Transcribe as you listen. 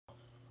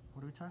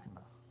What are we talking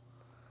about?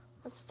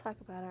 Let's talk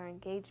about our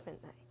engagement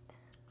night.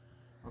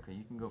 Okay,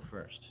 you can go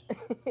first.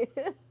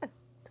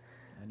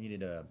 I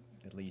needed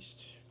at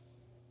least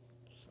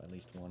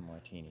one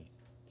martini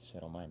to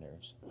settle my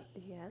nerves.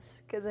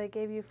 Yes, because I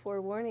gave you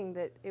forewarning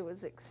that it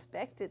was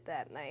expected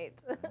that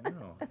night. I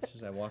know. As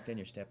soon as I walked in,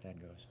 your stepdad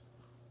goes,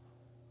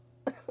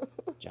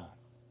 John,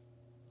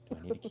 do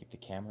I need to keep the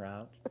camera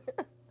out?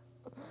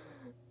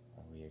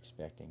 Are we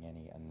expecting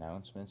any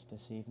announcements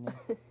this evening?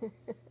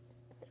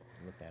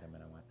 I looked at him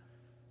and I went,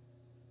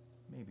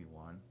 maybe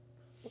one.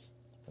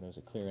 But it was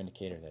a clear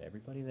indicator that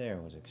everybody there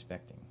was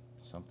expecting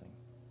something.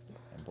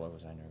 And boy,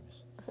 was I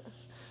nervous.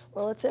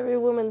 Well, it's every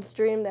woman's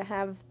dream to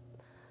have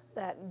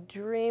that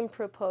dream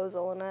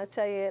proposal, and I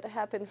tell you, it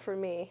happened for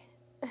me.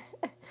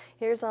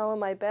 Here's all of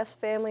my best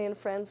family and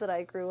friends that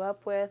I grew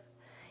up with,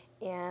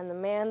 and the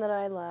man that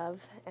I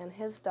love, and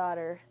his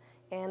daughter,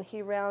 and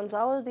he rounds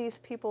all of these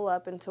people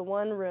up into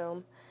one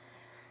room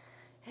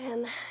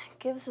and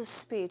gives a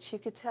speech. You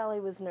could tell he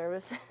was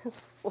nervous.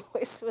 His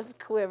voice was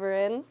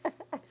quivering.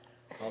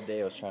 All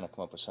day I was trying to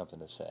come up with something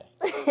to say.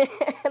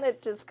 And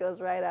it just goes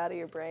right out of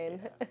your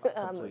brain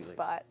on the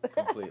spot.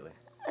 Completely.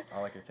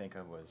 All I could think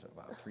of was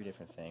about 3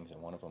 different things,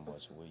 and one of them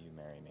was, will you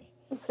marry me?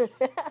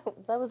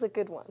 That was a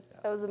good one. Yeah.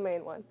 That was the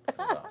main one. That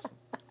was awesome.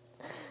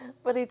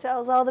 But he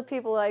tells all the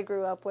people I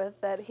grew up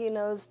with that he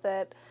knows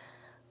that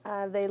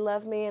they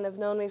love me and have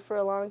known me for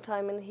a long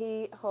time, and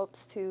he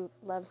hopes to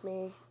love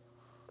me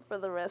for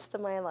the rest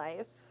of my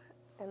life.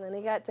 And then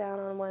he got down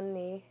on one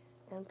knee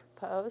and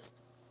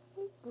proposed.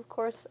 Of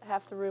course,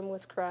 half the room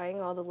was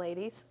crying, all the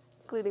ladies,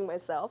 including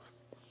myself.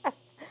 I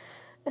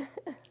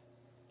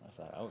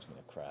thought I was going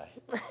to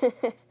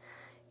cry.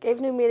 Gave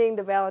new meaning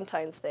to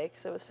Valentines Day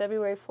because it was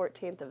February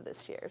 14th of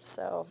this year.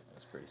 So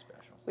that's pretty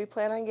special. We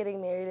plan on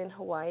getting married in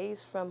Hawaii.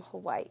 He's from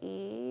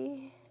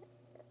Hawaii.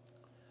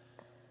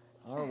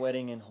 Our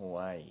wedding in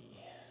Hawaii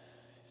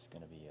is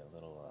going to be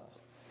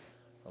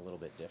a little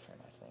bit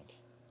different, I think.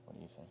 What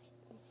do you think?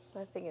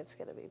 I think it's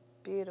going to be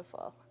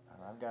beautiful.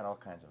 I've got all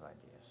kinds of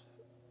ideas.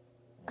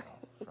 You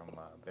know, from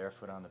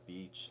barefoot on the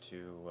beach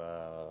to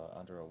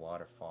under a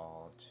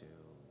waterfall to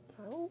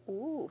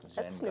Zen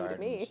that's new to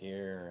gardens me.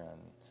 Here and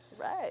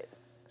right.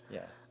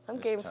 Yeah, I'm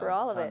game for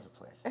all of it. Tons of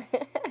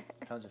places,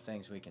 tons of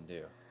things we can do.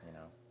 You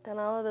know. And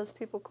all of those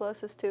people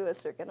closest to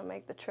us are going to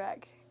make the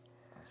trek.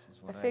 This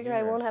is what I figure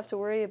I won't have to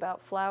worry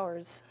about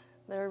flowers.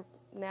 They're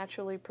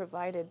naturally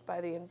provided by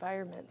the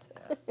environment.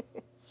 Yeah.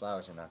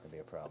 Flowers are not going to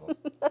be a problem.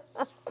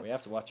 What we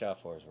have to watch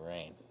out for is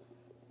rain.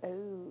 Ooh. We're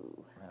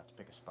going to have to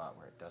pick a spot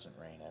where it doesn't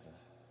rain ever.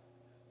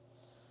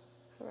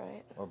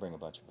 Right. Or bring a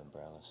bunch of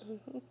umbrellas.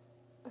 Mm-hmm.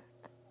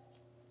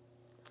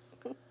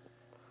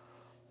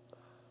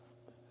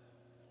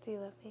 Do you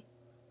love me?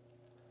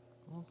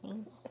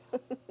 Mm-hmm.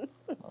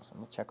 Awesome.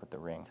 Let me check with the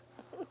ring.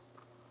 I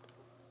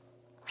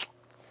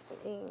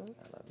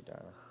love you,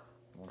 darling.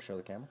 You want to show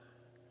the camera?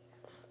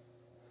 Yes.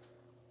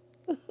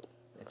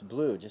 It's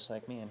blue, just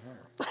like me and her.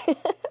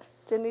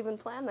 Didn't even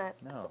plan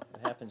that. No,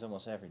 it happens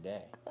almost every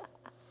day.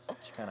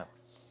 She kind of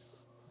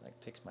like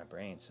picks my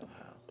brain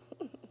somehow.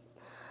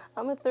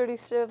 I'm a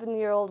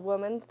 37-year-old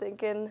woman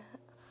thinking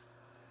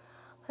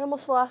I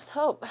almost lost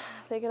hope,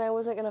 thinking I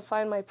wasn't going to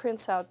find my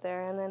prince out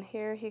there, and then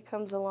here he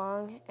comes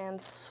along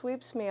and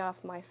sweeps me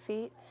off my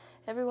feet.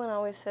 Everyone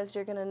always says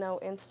you're going to know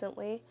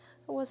instantly.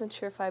 I wasn't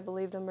sure if I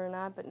believed him or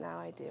not, but now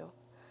I do.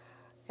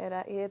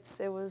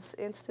 It was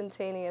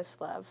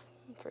instantaneous love,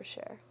 for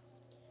sure.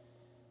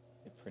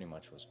 It pretty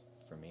much was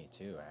for me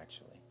too,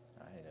 actually.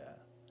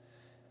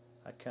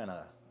 I kind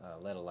of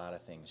let a lot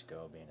of things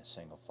go, being a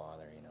single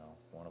father. You know,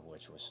 one of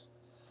which was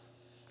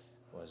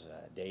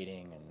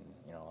dating and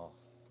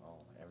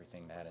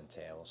everything that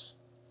entails.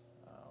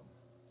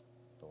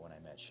 But when I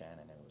met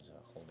Shannon, it was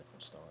a whole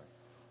different story.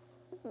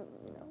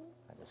 You know,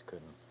 I just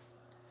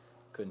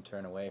couldn't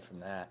turn away from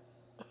that.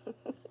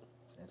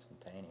 It's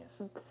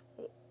instantaneous.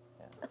 Yeah.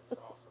 That's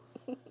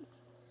awesome.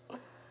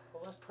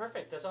 Well, that's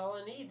perfect. That's all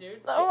I need,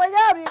 dude. Oh my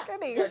God, you're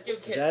kidding. You guys do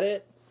kiss. Is that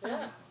it?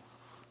 Yeah.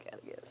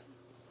 Gotta guess.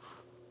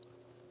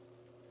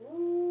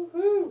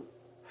 Woo-hoo.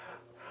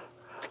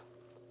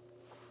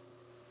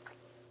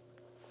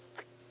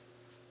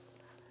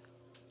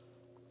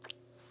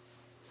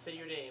 Say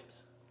your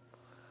names.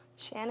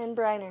 Shannon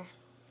Briner.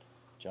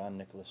 John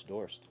Nicholas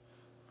Dorst.